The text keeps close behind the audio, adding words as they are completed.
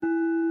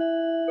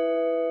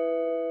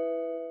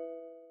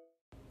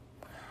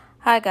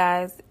Hi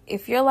guys,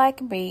 if you're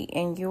like me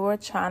and you're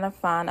trying to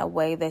find a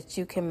way that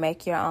you can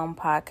make your own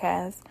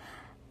podcast,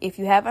 if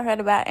you haven't heard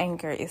about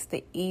Anchor, it's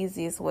the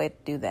easiest way to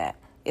do that.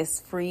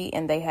 It's free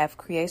and they have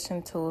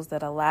creation tools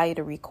that allow you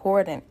to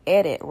record and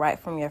edit right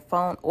from your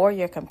phone or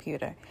your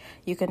computer.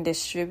 You can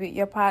distribute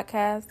your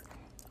podcast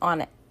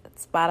on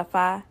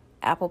Spotify,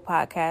 Apple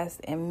Podcasts,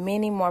 and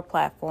many more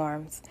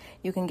platforms.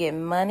 You can get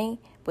money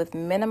with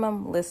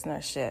minimum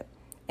listenership,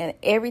 and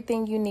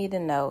everything you need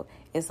to know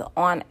is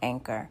on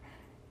Anchor.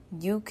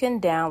 You can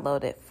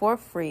download it for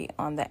free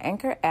on the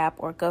Anchor app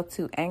or go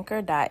to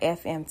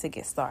anchor.fm to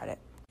get started.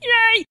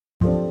 Yay!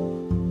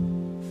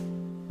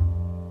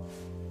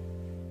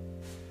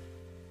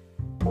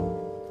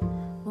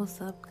 What's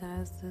up,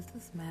 guys? This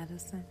is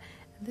Madison,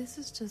 and this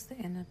is just the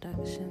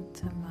introduction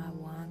to my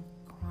Wine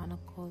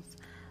Chronicles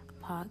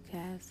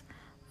podcast.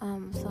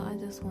 So I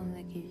just wanted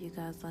to give you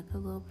guys like a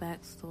little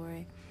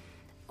backstory,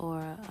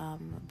 or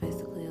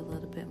basically a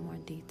little bit more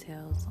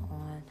details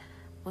on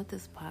what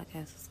this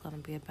podcast is going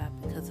to be about,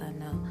 because I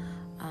know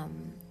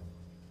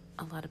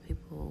a lot of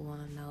people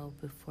want to know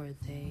before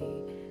they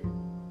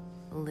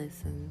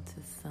listen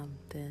to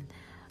something.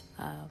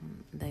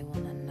 They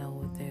want to know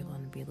what they're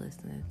going to be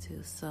listening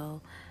to. So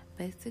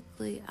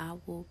basically I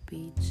will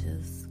be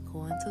just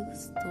going to the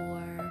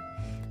store,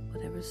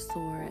 whatever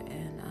store,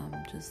 and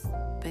just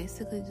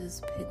basically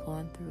just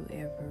going through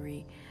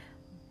every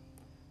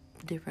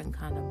different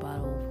kind of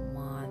bottle of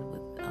wine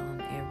with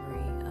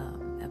every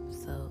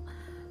episode.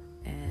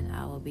 And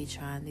I will be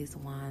trying these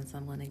wines.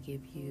 I'm going to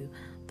give you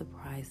the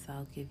price.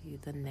 I'll give you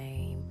the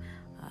name.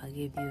 I'll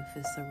give you if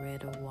it's a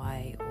red or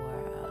white,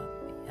 or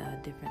the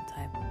different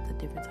type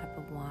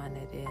of wine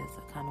it is,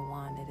 the kind of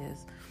wine it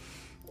is.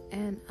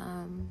 And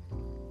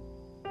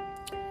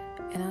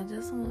I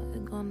just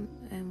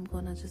am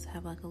gonna just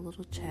have like a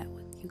little chat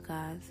with you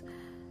guys,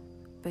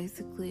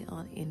 basically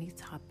on any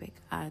topic.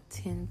 I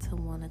tend to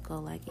want to go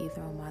like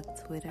either on my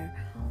Twitter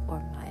or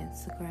my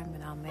Instagram,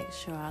 and I'll make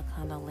sure I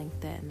kind of link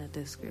that in the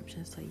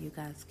description so you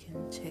guys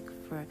can check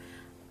for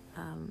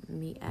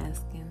me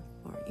asking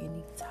for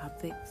any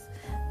topics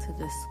to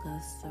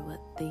discuss, or what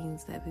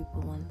things that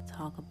people want to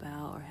talk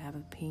about or have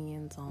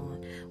opinions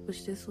on,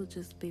 which this will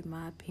just be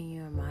my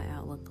opinion or my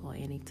outlook on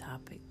any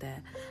topic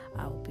that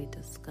I will be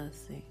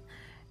discussing.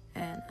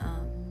 And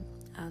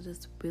I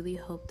just really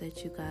hope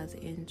that you guys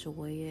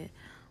enjoy it,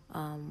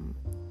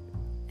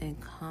 and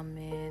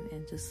comment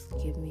and just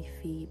give me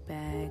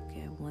feedback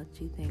and what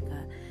you think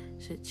I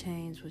should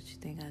change, what you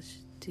think I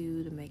should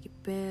do to make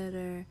it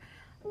better,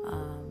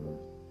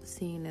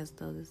 seeing as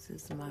though this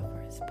is my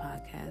first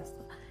podcast.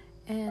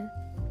 And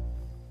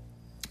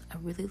I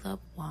really love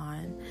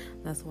wine.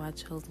 That's why I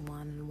chose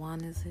wine. And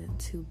wine isn't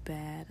too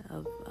bad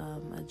of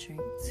a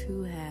drink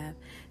to have,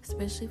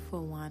 especially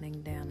for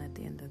winding down at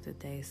the end of the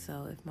day.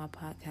 So if my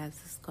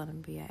podcast is going to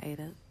be at 8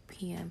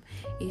 p.m.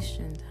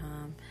 Eastern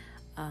time,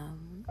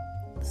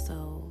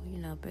 so,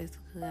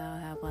 basically I'll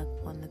have like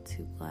 1 to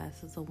 2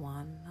 glasses of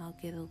wine. I'll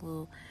get a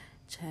little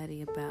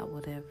chatty about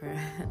whatever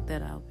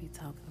that I'll be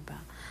talking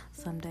about.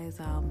 Some days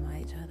I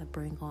might try to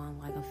bring on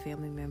like a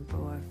family member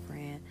or a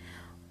friend,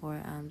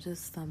 or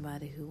just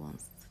somebody who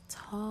wants to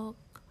talk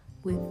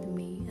with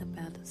me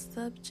about a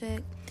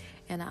subject.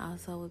 And I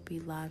also would be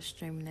live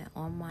streaming it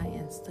on my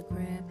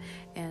Instagram,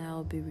 and I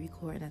will be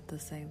recording at the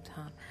same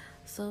time.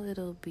 So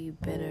it'll be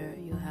better.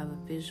 You'll have a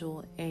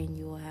visual, and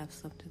you'll have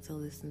something to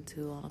listen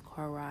to on a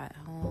car ride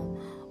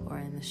home, or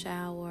in the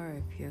shower, or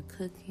if you're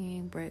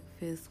cooking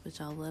breakfast,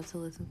 which I love to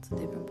listen to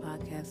different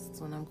podcasts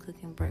when I'm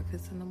cooking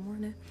breakfast in the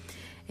morning.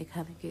 It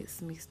kind of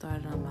gets me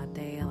started on my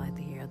day. I like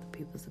to hear other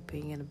people's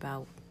opinion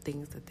about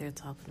things that they're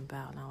talking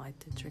about, and I like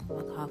to drink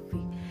my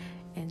coffee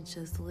and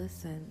just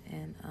listen,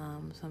 and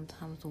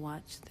sometimes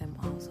watch them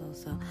also.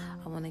 So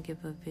I want to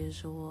give a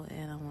visual,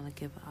 and I want to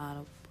give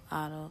an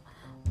audible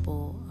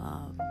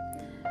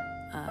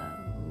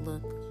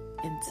look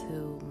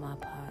into my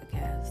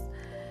podcast.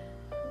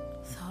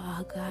 So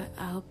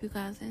I hope you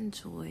guys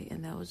enjoy,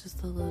 and that was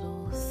just a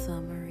little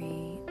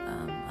summary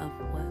of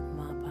what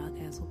my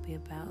podcast will be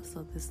about.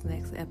 So this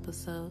next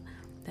episode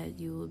that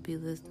you will be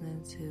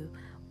listening to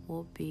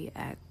will be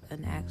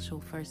an actual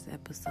first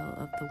episode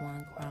of the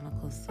Wine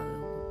Chronicles. So it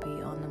will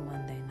be on the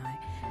Monday night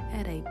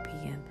at 8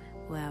 p.m.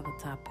 We'll have a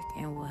topic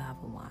and we'll have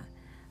a wine.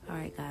 All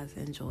right, guys,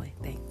 enjoy.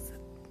 Thanks.